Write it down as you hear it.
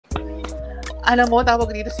Alam mo,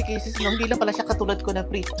 tawag dito si Casey, no, hindi lang pala siya katulad ko na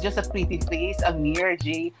just a pretty face, Amir,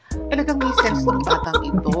 J. Talagang may sense ng batang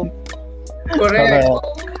ito. Correct.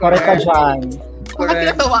 Correct ka dyan. Bakit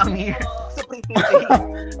kinatawa, Amir? Sa pretty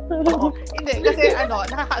face. Oo. Hindi, kasi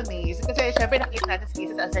nakaka-amaze. Kasi syempre nakita natin si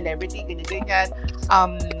Casey as a celebrity, ganyan-ganyan,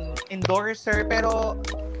 endorser, pero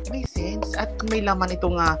may sense at may laman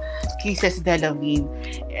itong Kisses Delavin.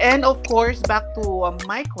 And of course, back to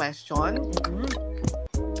my question.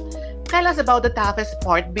 Tell us about the toughest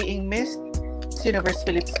part being Miss Universe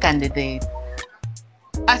Philippines candidate.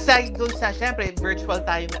 Aside dun sa, syempre, virtual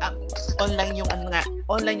tayo, online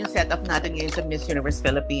yung setup natin ngayon sa Miss Universe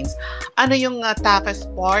Philippines. Ano yung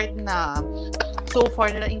toughest part na so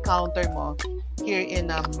far na encounter mo here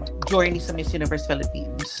in journey sa Miss Universe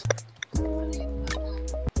Philippines?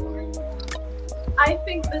 I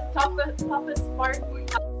think the toughest part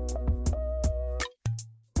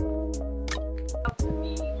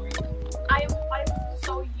I'm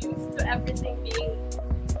so used to everything being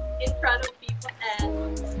in front of people, and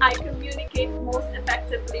I communicate most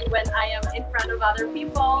effectively when I am in front of other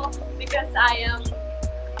people because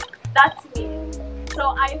that's me.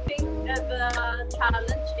 So I think the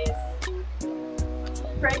challenge is,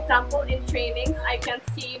 for example, in trainings, I can't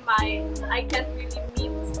really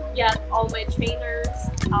meet yet all my trainers,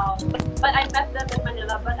 but I met them in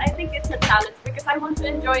Manila. But I think it's a challenge because I want to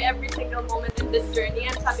enjoy every single moment in this journey.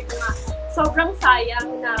 And sabi ko nga, sobrang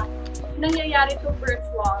sayang na nangyayari to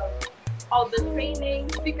virtual, all the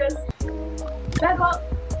trainings, pero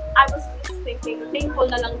I was just thinking, thankful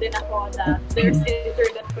na lang din ako that there's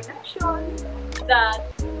internet connection, that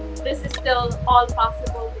this is still all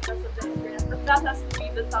possible because of the internet. But that has to be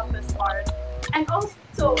the toughest part. And also,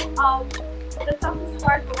 the toughest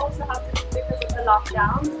part will also have to be because of the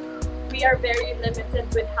lockdowns. We are very limited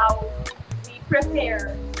with how we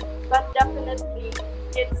prepare, but definitely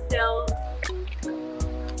it's still,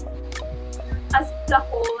 as a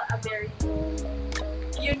whole, a very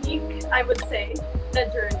unique, I would say, the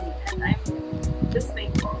journey. And I'm just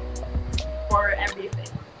thankful for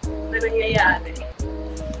everything na nangyayari.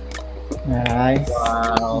 Nice.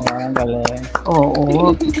 Wow. Galing.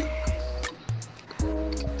 Oo.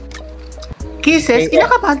 Kisses,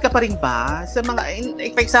 kinakabahan ka pa rin ba sa mga,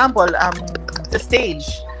 for example, sa stage,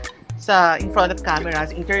 in front of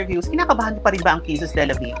cameras, interviews, kinakabahan pa rin ba ang Kisses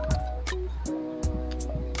Delavin?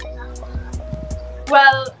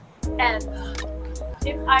 Well, and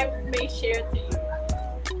if I may share to you,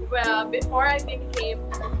 well, before I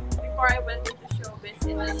went into showbiz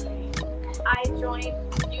industry, I joined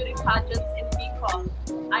beauty pageants in Bicol.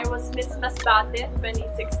 I was Miss Masbate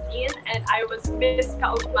 2016, and I was Miss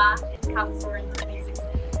Kaugma in Kamsur in 2016.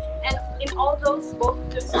 And in all those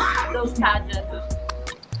pageants,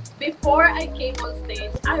 before I came on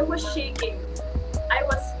stage, I was shaking. I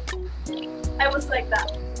was like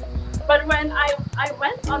that. But when I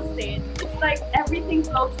went on stage, it's like everything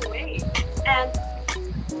floats away. And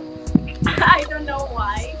I don't know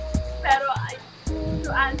why, pero to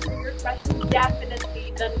answer your question,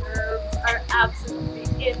 definitely the nerves are absolutely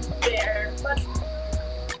in there.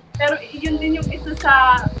 Pero yun din yung isa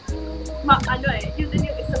sa yun din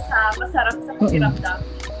yung isa sa masarap sa pakiramdam.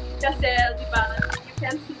 Kasi, di ba, you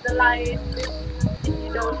can see the light if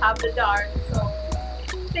you don't have the dark. So,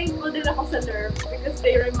 thankful din ako sa nerves because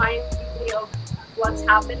they remind me of what's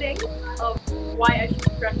happening, of why I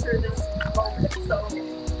should treasure this moment. So,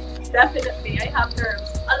 definitely, I have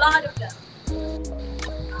nerves. A lot of them.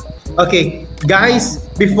 Okay, guys,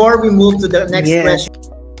 before we move to the next question,